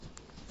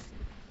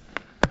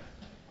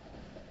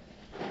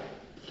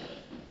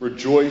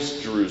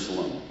Rejoice,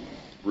 Jerusalem.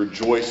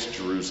 Rejoice,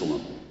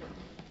 Jerusalem.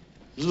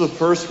 These are the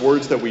first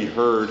words that we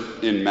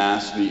heard in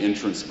Mass in the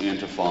entrance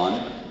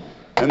antiphon.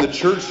 And the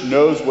church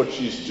knows what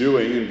she's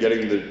doing in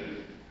getting the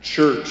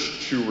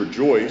church to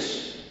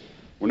rejoice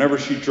whenever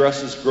she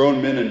dresses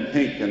grown men in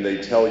pink and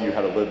they tell you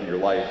how to live your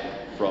life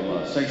from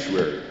a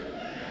sanctuary.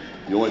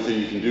 The only thing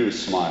you can do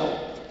is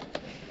smile.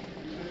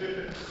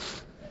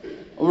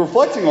 I was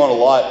reflecting on a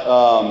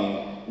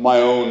lot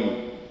my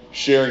own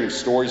sharing of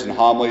stories and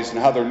homilies and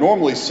how they're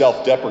normally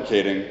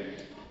self-deprecating.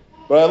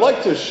 But I'd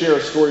like to share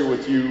a story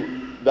with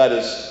you that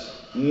is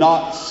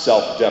not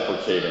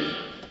self-deprecating.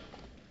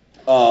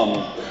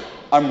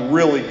 I'm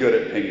really good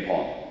at ping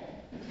pong.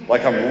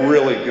 Like, I'm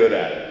really good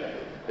at it.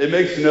 It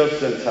makes no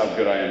sense how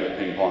good I am at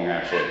ping pong,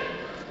 actually.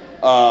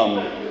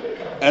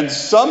 And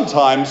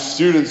sometimes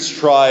students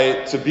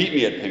try to beat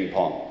me at ping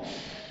pong.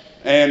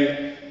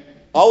 And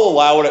I'll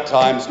allow it at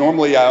times.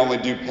 Normally I only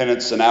do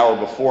penance an hour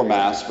before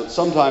Mass, but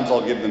sometimes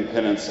I'll give them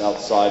penance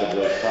outside of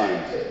those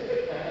times.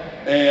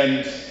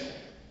 And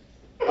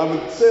I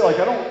would say, like,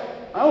 I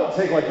don't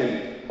take like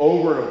an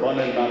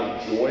overabundant amount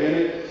of joy in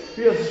it,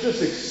 because it's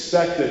just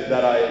expected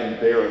that I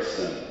embarrass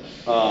them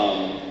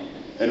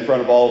in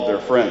front of all of their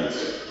friends.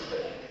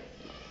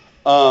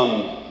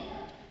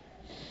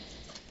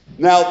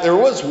 Now, there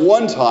was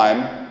one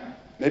time,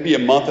 maybe a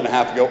month and a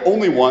half ago,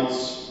 only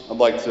once, I'd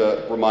like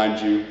to remind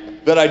you,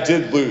 that I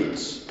did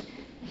lose.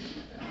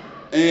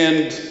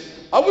 And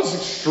I was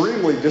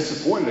extremely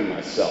disappointed in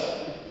myself,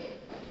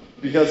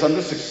 because I'm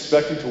just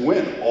expected to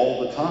win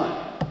all the time.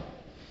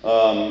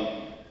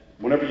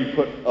 Whenever you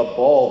put a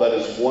ball that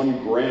is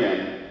 1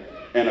 gram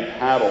and a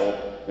paddle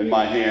in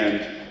my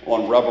hand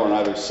on rubber on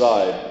either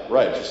side,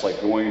 right, just like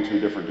going into a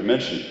different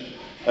dimension.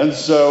 And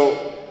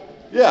so,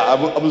 yeah, I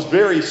was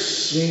very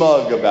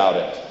smug about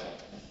it.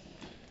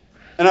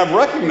 And I've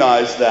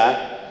recognized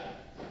that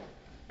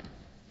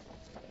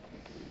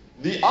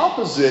the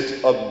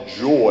opposite of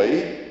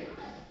joy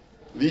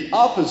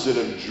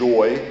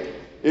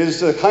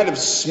is a kind of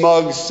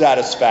smug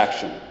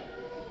satisfaction.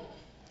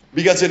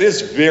 Because it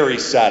is very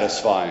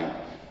satisfying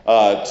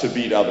to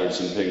beat others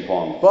in ping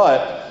pong.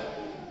 But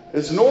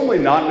it's normally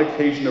not an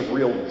occasion of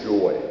real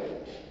joy.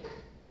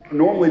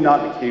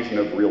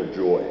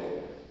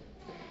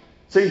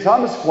 St.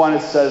 Thomas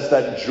Aquinas says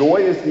that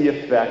joy is the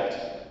effect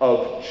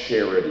of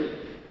charity.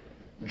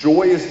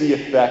 Joy is the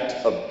effect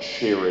of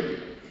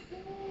charity.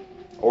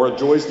 Or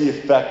joy is the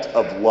effect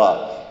of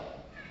love.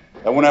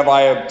 And whenever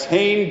I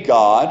obtain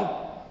God,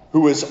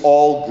 who is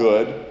all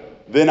good,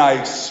 then I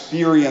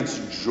experience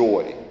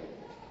joy.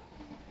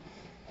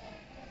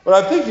 But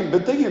I've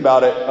been thinking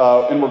about it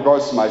in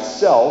regards to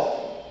myself.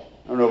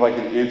 I don't know if I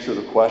can answer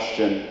the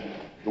question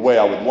the way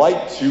I would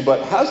like to,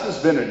 but has this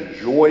been a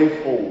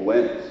joyful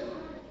Lent?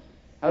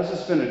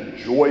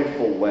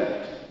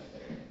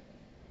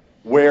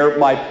 Where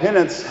my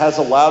penance has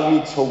allowed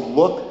me to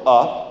look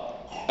up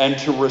and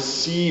to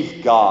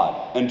receive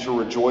God and to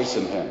rejoice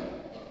in Him?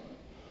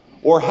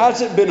 Or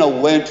has it been a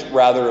Lent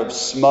rather of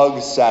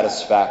smug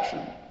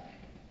satisfaction,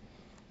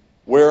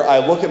 where I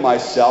look at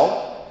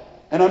myself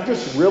and I'm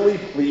just really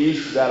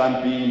pleased that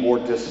I'm being more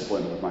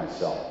disciplined with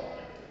myself.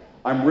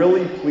 I'm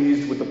really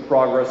pleased with the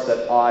progress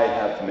that I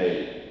have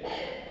made.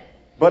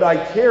 But I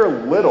care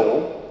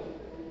little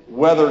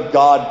whether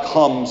God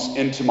comes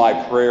into my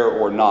prayer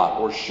or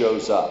not, or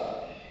shows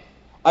up.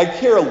 I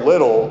care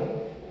little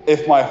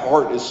if my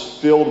heart is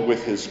filled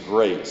with His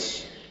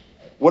grace.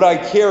 What I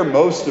care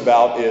most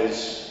about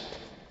is,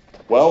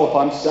 well, if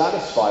I'm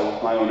satisfied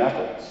with my own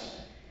efforts.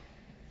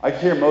 I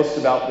care most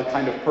about the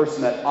kind of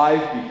person that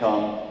I've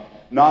become,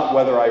 not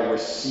whether I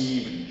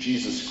received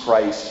Jesus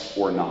Christ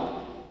or not.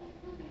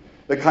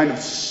 The kind of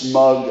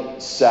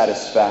smug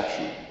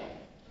satisfaction.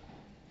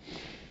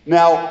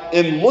 Now,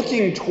 in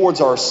looking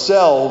towards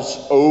ourselves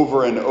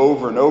over and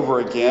over and over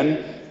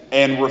again,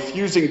 and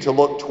refusing to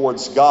look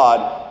towards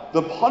God,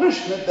 the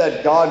punishment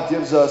that God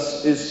gives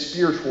us is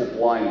spiritual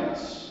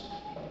blindness.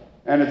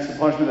 And it's the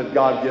punishment that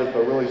God gives,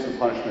 but really it's the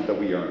punishment that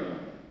we earn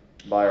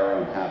by our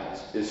own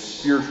habits, is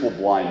spiritual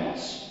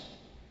blindness.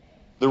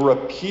 The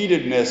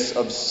repeatedness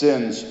of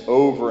sins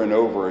over and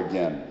over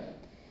again.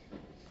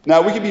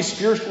 Now, we can be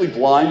spiritually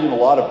blind in a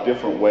lot of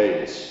different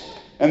ways.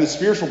 And the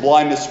spiritual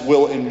blindness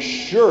will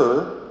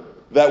ensure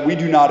that we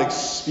do not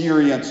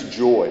experience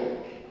joy.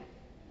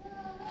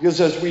 Because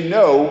as we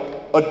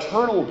know,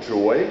 eternal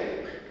joy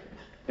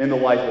in the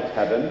life of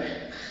heaven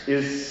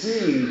is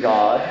seeing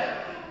God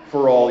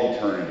for all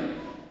eternity.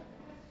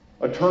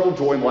 Eternal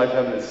joy in the life of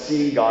heaven is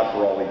seeing God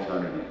for all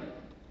eternity.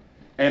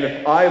 And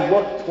if I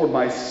look toward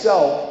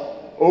myself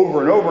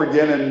over and over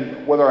again,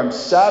 and whether I'm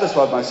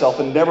satisfied with myself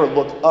and never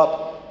look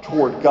up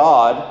toward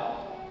God,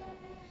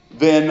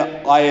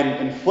 then I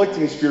am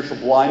inflicting spiritual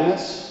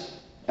blindness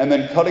and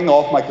then cutting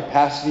off my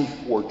capacity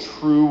for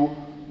true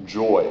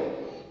joy.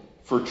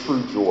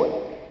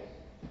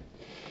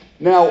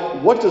 Now,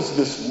 what does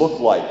this look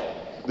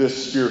like,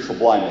 this spiritual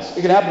blindness?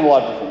 It can happen in a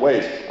lot of different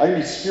ways. I can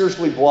be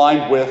spiritually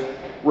blind with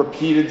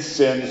repeated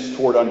sins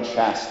toward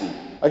unchastity.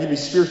 I can be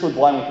spiritually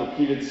blind with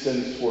repeated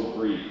sins toward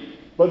greed.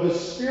 But the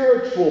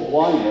spiritually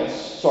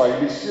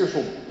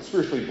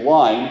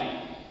blind,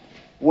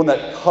 one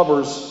that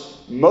covers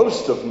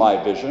most of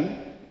my vision,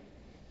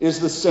 is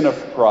the sin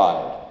of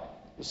pride,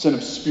 the sin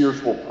of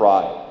spiritual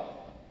pride.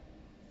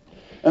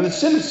 And the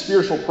sin of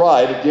spiritual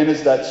pride, again,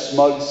 is that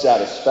smug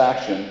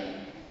satisfaction.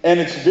 And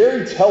it's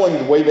very telling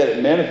the way that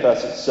it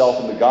manifests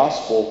itself in the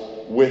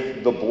gospel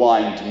with the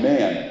blind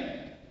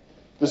man.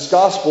 This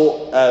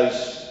gospel,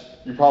 as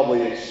you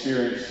probably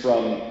experienced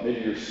from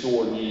maybe your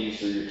sore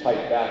knees or your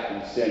tight back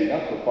from standing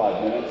up for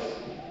 5 minutes,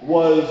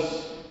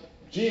 was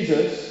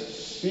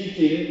Jesus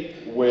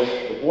speaking with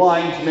the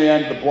blind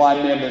man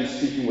then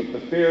speaking with the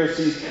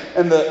Pharisees.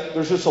 And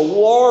there's just a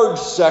large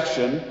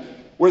section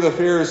where the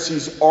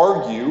Pharisees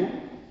argue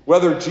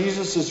whether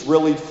Jesus is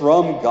really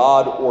from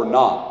God or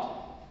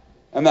not.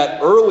 And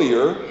that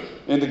earlier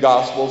in the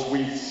Gospels,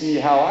 we see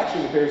how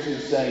actually the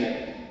Pharisees are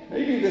saying,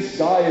 maybe this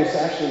guy is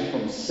actually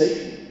from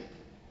Satan.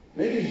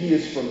 Maybe he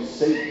is from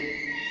Satan.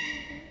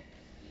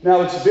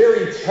 Now, it's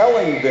very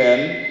telling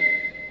then,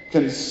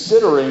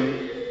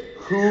 considering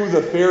who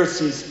the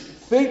Pharisees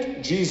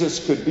think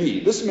Jesus could be.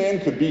 This man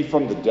could be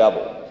from the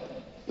devil.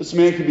 This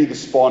man could be the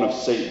spawn of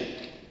Satan.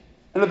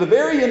 And at the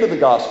very end of the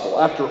Gospel,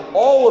 after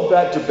all of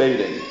that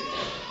debating,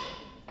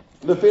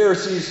 the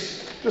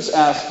Pharisees just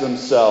ask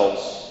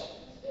themselves,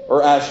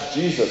 or ask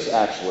Jesus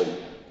actually,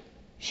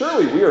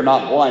 surely we are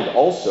not blind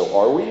also,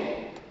 are we?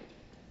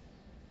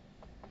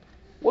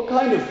 What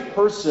kind of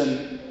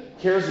person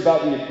cares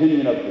about the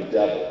opinion of the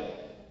devil?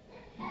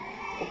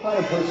 What kind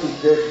of person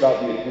cares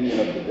about the opinion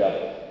of the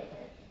devil?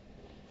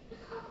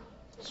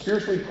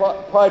 Spiritually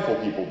prideful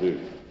people do,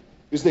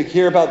 because they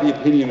care about the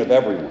opinion of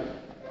everyone.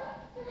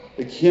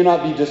 They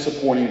cannot be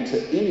disappointing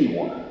to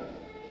anyone.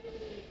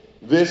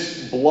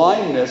 This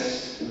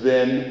blindness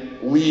then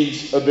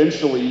leads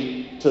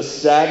eventually to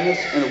sadness,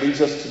 and it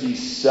leads us to be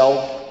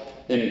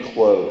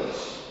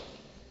self-enclosed.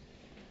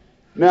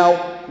 Now,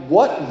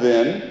 what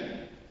then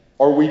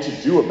are we to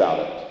do about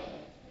it?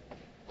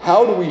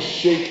 How do we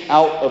shake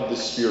out of the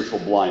spiritual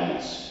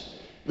blindness?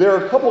 There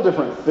are a couple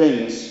different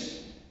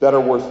things that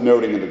are worth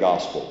noting in the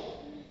gospel.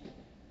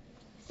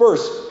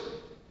 First,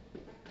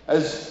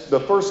 as the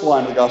first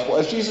line of the gospel,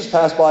 as Jesus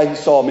passed by, he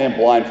saw a man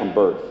blind from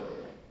birth.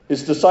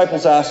 His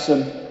disciples asked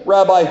him,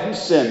 Rabbi, who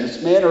sinned,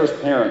 this man or his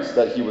parents,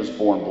 that he was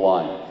born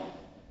blind?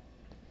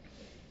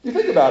 You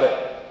think about it,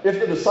 if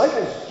the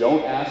disciples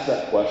don't ask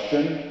that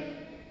question,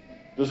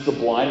 does the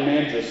blind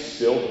man just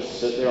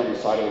sit there on the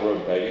side of the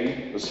road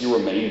begging? Does he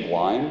remain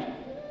blind?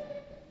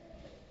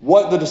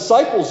 What the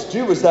disciples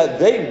do is that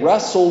they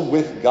wrestle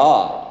with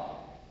God.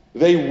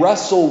 They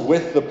wrestle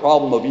with the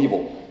problem of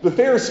evil. The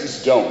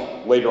Pharisees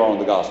don't later on in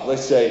the gospel. They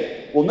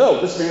say, well,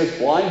 no, this man is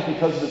blind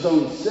because of his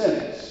own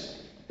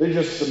sins. They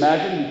just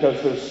imagine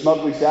because they're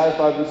smugly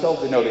satisfied with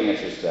themselves, they know the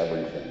answers to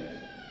everything.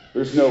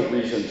 There's no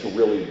reason to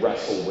really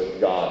wrestle with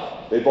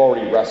God. They've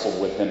already wrestled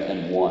with him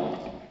and won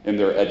in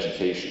their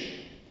education.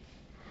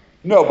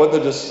 No, but the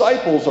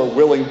disciples are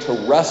willing to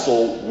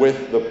wrestle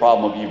with the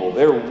problem of evil.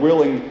 They're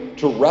willing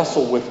to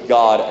wrestle with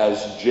God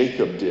as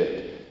Jacob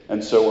did,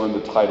 and so earn the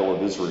title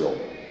of Israel.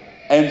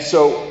 And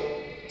so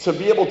to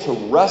be able to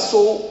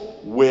wrestle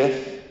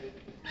with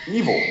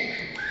evil,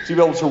 to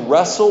be able to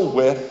wrestle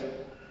with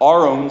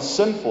our own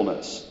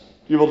sinfulness,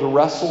 to be able to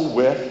wrestle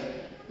with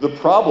the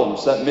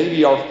problems that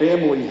maybe our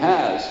family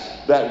has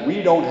that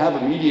we don't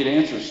have immediate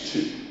answers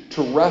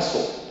to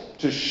wrestle,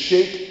 to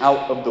shake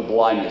out of the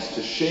blindness,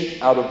 to shake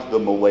out of the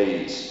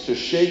malaise, to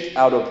shake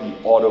out of the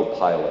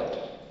autopilot.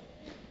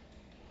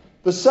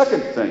 The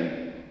second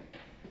thing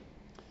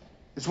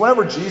is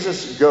whenever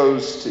Jesus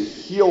goes to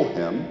heal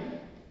him,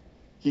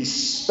 he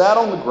spat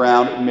on the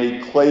ground and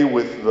made clay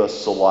with the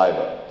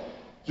saliva.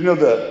 You know,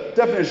 the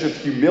definition of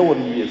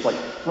humility is like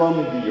from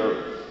the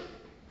earth.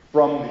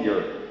 From the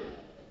earth.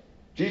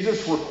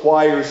 Jesus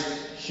requires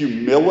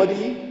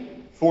humility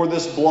for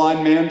this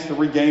blind man to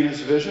regain his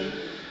vision.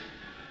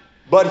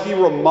 But he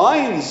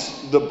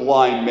reminds the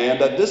blind man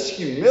that this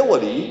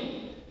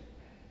humility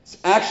is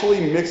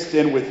actually mixed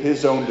in with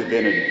his own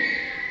divinity.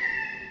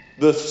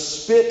 The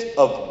spit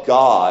of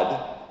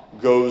God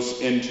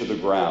goes into the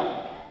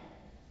ground.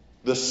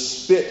 The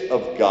spit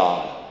of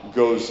God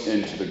goes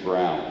into the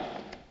ground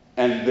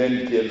and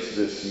then gives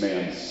this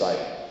man sight.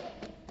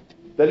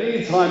 That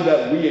any time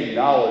that we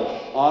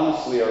acknowledge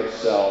honestly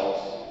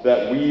ourselves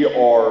that we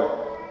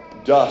are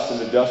dust and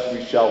to dust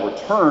we shall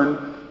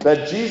return,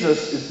 that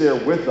Jesus is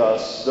there with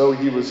us, though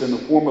he was in the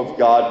form of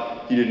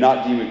God, he did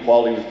not deem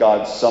equality with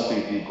God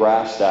something to be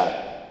grasped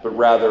at, but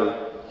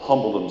rather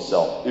humbled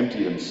himself,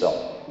 emptied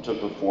himself, and took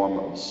the form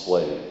of a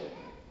slave.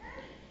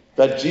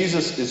 That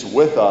Jesus is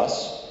with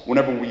us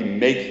whenever we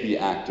make the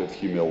act of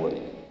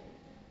humility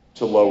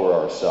to lower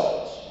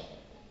ourselves.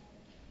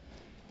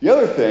 The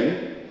other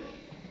thing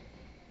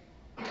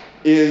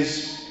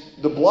is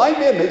the blind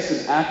man makes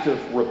an act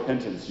of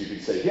repentance, you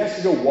could say. He has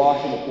to go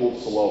wash in the pool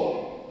of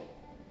Siloam.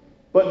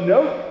 But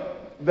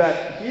note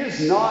that he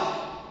is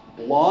not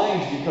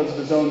blind because of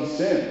his own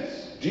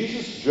sins.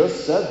 Jesus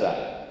just said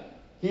that.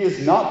 He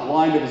is not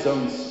blind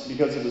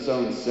because of his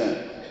own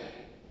sin.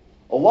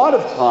 A lot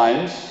of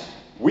times,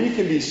 we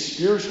can be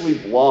spiritually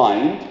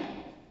blind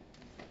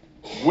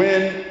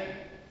when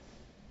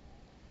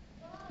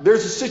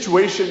there's a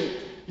situation,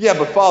 yeah,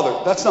 but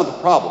Father, that's not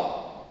the problem,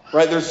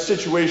 right? There's a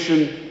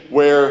situation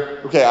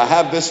where, okay, I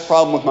have this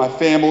problem with my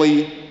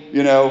family,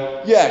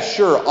 yeah,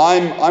 sure,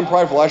 I'm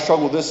prideful, I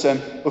struggle with this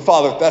sin, but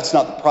Father, that's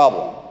not the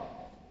problem.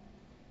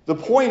 The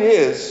point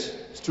is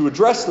to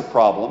address the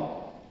problem,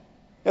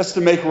 has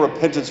to make a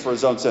repentance for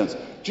his own sins.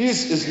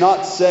 Jesus is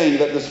not saying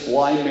that this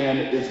blind man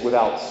is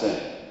without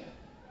sin.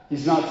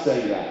 He's not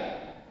saying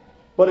that.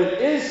 But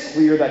it is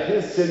clear that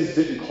his sins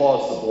didn't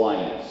cause the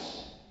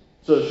blindness.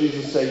 So does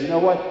Jesus say, you know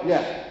what?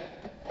 Yeah,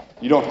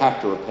 you don't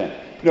have to repent.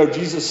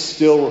 Jesus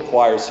still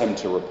requires him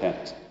to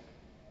repent.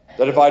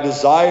 That if I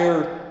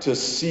desire to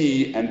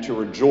see and to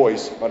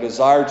rejoice, if I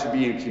desire to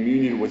be in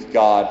communion with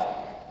God,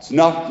 it's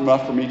not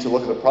enough for me to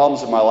look at the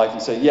problems of my life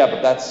and say, yeah,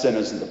 but that sin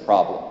isn't the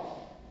problem.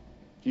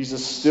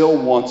 Jesus still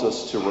wants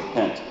us to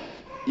repent,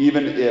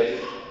 even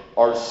if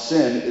our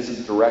sin isn't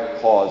the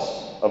direct cause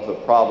of the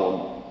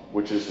problem,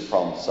 which is the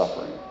problem of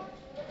suffering.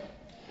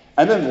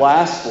 And then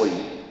lastly,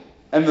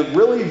 and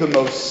really the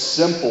most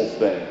simple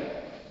thing,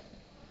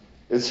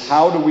 is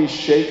how do we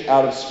shake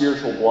out of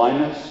spiritual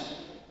blindness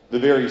the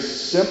very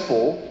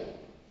simple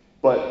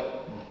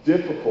but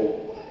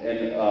difficult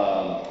and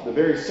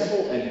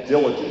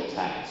diligent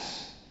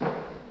task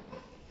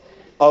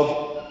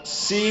of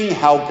seeing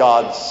how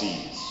God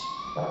sees.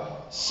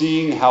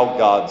 Seeing how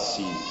God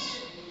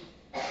sees.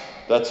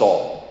 That's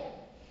all.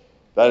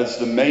 That is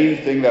the main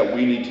thing that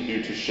we need to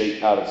do to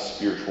shake out of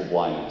spiritual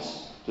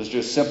blindness. To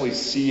just simply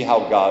see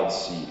how God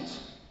sees.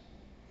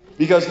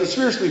 Because the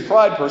spiritually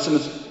proud person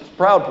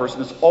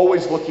is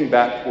always looking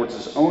back towards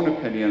his own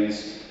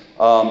opinions,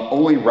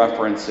 only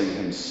referencing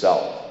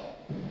himself.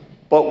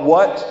 But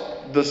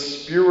what the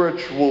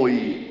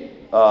spiritually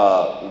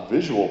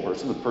visual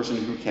person, the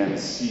person who can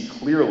see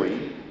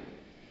clearly,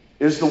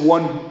 is the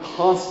one who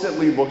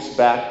constantly looks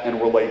back and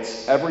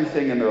relates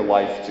everything in their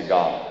life to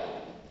God.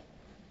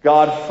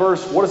 God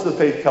first, what does the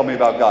faith tell me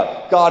about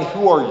God? God,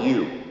 who are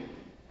you?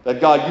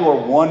 That God, you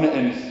are one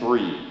and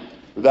three.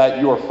 That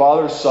you are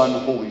Father,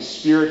 Son, Holy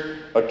Spirit,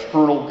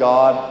 eternal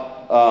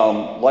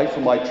God, light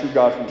from light, true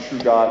God from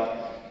true God.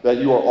 That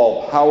you are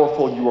all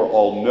powerful, you are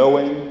all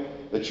knowing,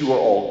 that you are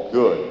all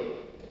good.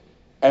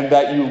 And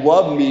that you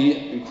love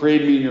me and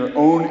created me in your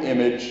own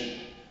image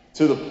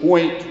to the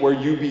point where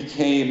you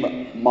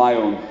became my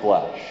own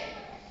flesh.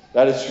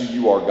 That is who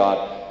you are,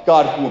 God.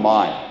 God, who am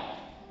I?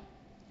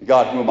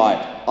 God, who am I?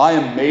 I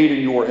am made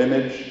in your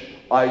image.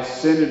 I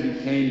sinned and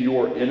became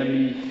your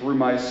enemy through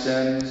my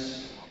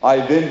sins.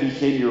 I then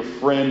became your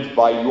friend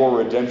by your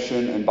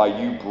redemption and by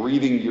you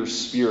breathing your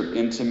spirit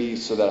into me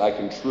so that I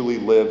can truly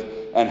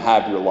live and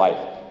have your life.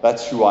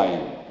 That's who I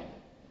am.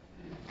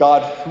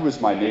 God, who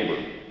is my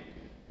neighbor?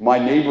 My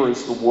neighbor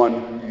is the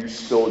one who you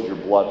spilled your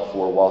blood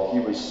for while he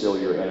was still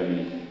your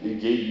enemy. He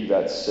gave you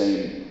that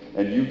same,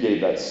 and you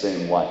gave that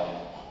same life.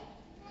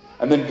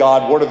 And then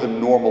God, what are the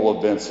normal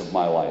events of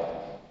my life?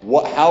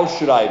 How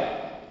should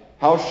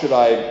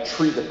I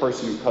treat the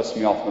person who cuts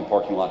me off in the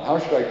parking lot? How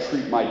should I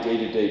treat my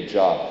day-to-day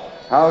job?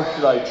 How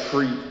should I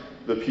treat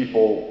the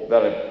people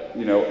that I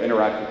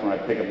interact with when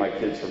I pick up my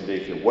kids from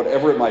daycare?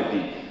 Whatever it might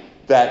be,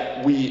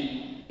 that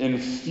we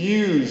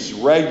infuse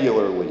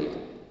regularly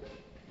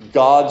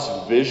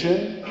God's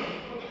vision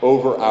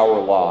over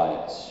our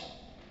lives.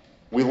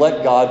 We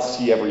let God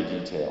see every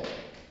detail.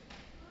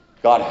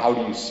 God, how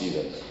do you see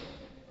this?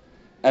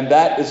 And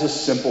that is a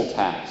simple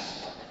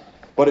task,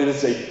 but it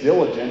is a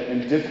diligent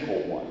and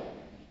difficult one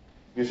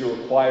because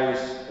it requires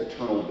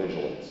eternal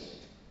vigilance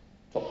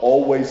to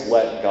always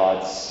let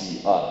God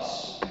see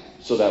us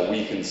so that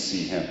we can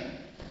see him.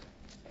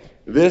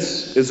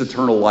 This is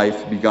eternal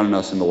life begun in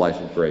us in the life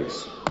of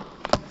grace.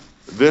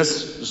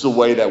 This is the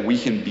way that we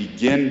can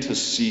begin to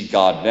see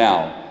God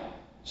now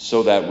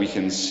so that we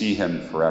can see him forever.